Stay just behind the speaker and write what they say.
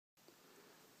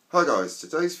Hi guys,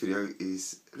 today's video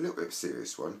is a little bit of a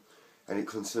serious one and it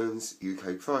concerns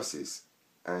UK prices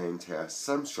and how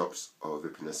some shops are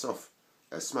ripping us off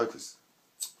as smokers.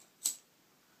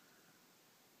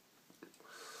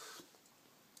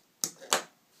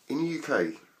 In the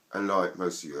UK, unlike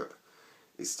most of Europe,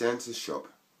 it's down to the shop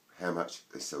how much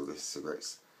they sell their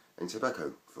cigarettes and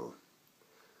tobacco for.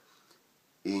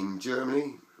 In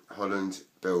Germany, Holland,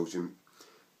 Belgium,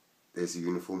 there's a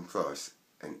uniform price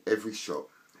and every shop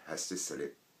has to sell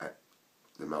it at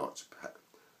the marked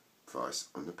price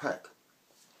on the pack.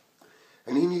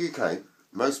 And in the UK,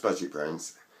 most budget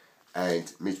brands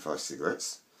and mid-price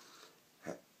cigarettes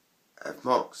have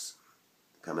marks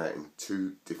come out in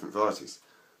two different varieties.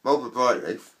 MARLBORO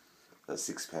BRIGHTLEAF at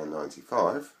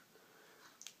 £6.95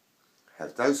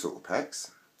 have those sort of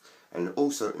packs, and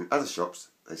also in other shops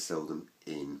they sell them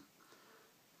in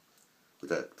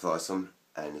without the price on,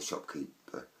 and the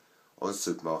shopkeeper or the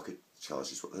supermarket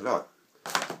charges what they like.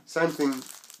 Same thing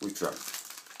with drum.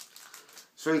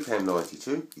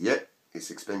 £3.92, yep,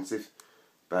 it's expensive,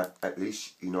 but at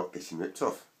least you're not getting ripped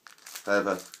off.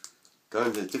 However, go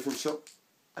into a different shop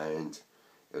and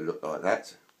it'll look like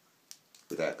that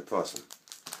without the price on.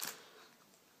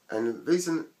 And the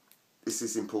reason this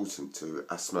is important to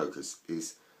us smokers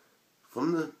is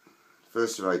from the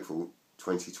 1st of April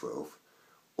 2012,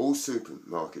 all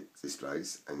supermarket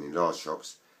displays and in large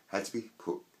shops had to be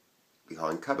put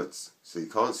behind cupboards, so you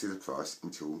can't see the price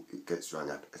until it gets rung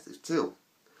up at the till.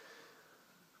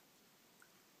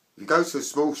 If you go to a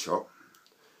small shop,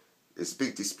 there's a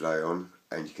big display on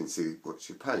and you can see what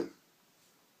you're paying.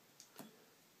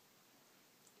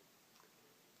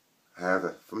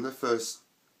 However, from the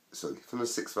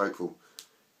 6th of April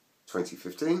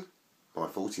 2015, my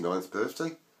 49th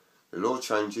birthday, the law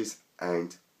changes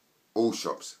and all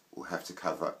shops will have to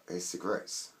cover their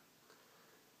cigarettes.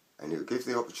 And it will give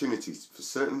the opportunity for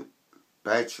certain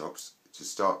bad shops to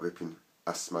start ripping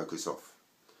us smokers off.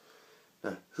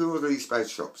 Now, who are these bad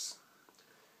shops?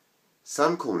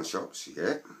 Some corner shops,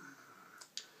 yeah,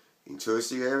 in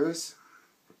touristy areas,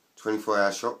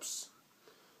 24-hour shops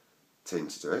tend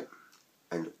to do it,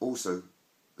 and also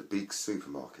the big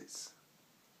supermarkets.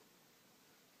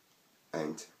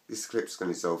 And this clip's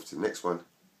going to dissolve to the next one,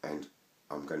 and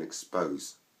I'm going to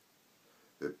expose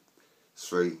the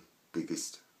three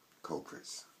biggest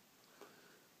culprits.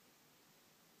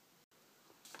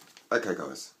 Okay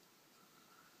guys,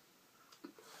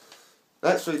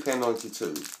 that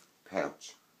 £3.92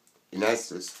 pouch in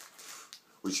ASDA's,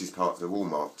 which is part of the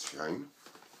Walmart chain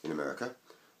in America,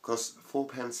 costs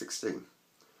 £4.16.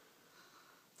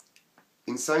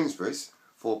 In Sainsbury's,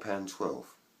 £4.12.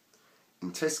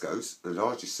 In TESCOS, the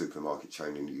largest supermarket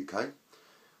chain in the UK,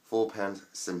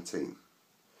 £4.17.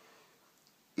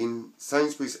 In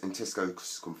Sainsbury's and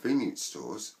Tesco's convenience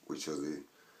stores, which are the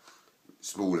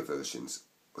smaller versions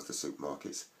of the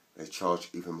supermarkets, they charge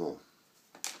even more.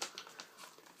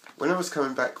 When I was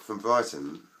coming back from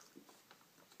Brighton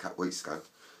a couple of weeks ago,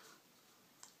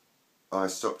 I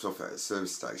stopped off at a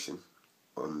service station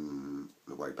on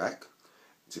the way back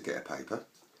to get a paper,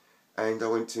 and I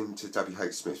went into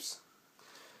WH Smith's.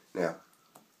 Now,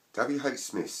 WH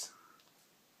Smith's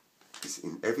is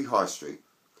in every high street.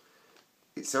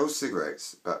 It sells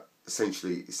cigarettes, but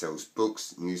essentially it sells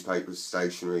books, newspapers,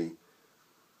 stationery,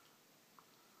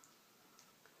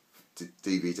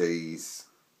 DVDs,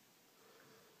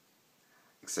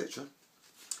 etc.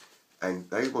 And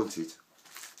they wanted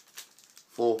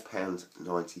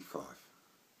 £4.95.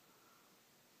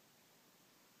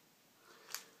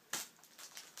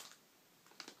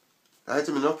 They had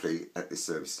a monopoly at this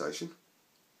service station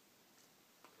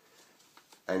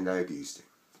and they abused it.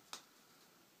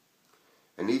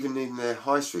 And even in their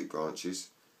high street branches,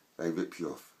 they rip you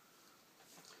off.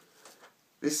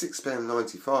 This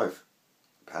 £6.95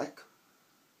 pack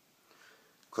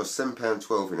costs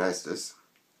 £7.12 in Asda's,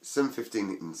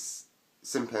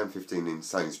 £7.15 in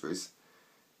Sainsbury's,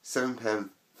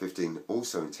 £7.15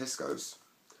 also in Tesco's,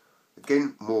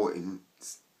 again more in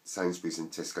Sainsbury's and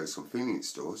Tesco's convenience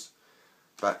stores,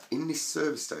 but in this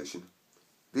service station,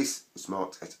 this was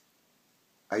marked at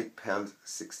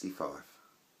 £8.65.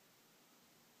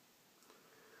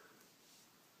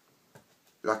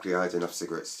 Luckily I had enough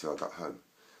cigarettes till I got home.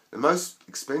 The most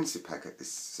expensive pack at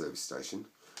this service station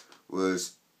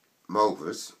was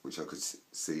MARLBORO's, which I could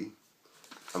see.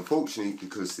 Unfortunately,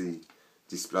 because the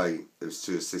display, there was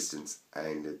two assistants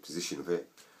and the position of it,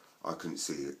 I couldn't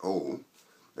see it all.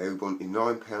 They were wanting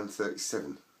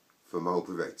 £9.37 for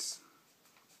MARLBORO Reds,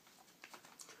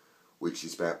 which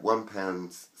is about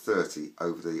 £1.30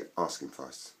 over the asking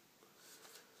price.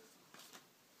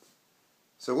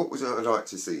 So what would I like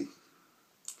to see?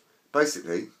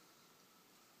 Basically,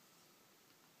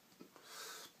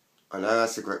 I know our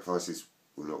cigarette prices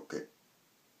will not get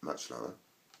much lower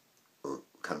or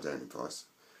come down in price,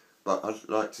 but I'd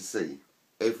like to see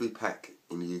every pack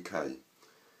in the UK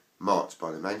marked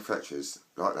by the manufacturers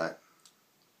like that,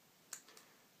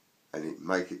 and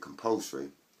make it compulsory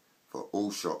for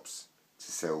all shops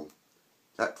to sell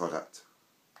that product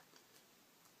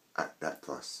at that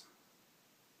price.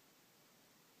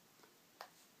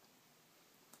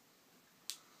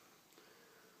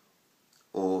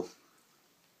 Or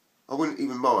I wouldn't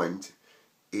even mind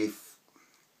if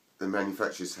the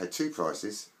manufacturers had two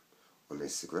prices on their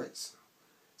cigarettes,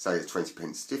 say a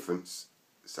 20p difference,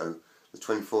 so the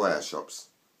 24-hour shops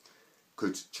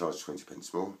could charge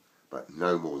 20p more, but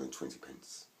no more than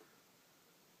 20p,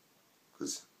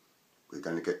 because we're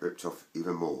going to get ripped off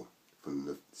even more from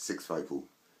the 6th of April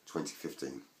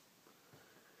 2015.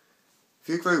 If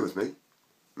you agree with me,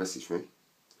 message me,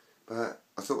 but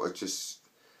I thought I'd just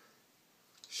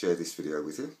share this video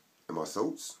with you and my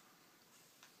thoughts.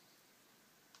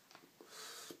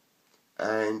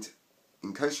 And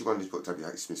in case you wondered what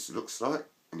W.H. Smith looks like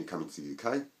when you come into the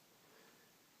UK,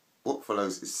 what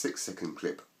follows is a 6-second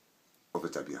clip of a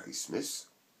W.H. Smith.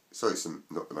 So it's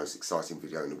not the most exciting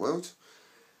video in the world,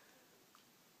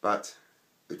 but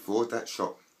avoid that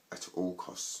shop at all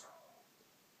costs.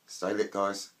 Stay lit,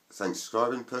 guys. Thanks for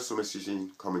subscribing, personal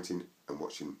messaging, commenting and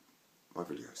watching my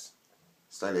videos.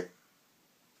 Stay lit.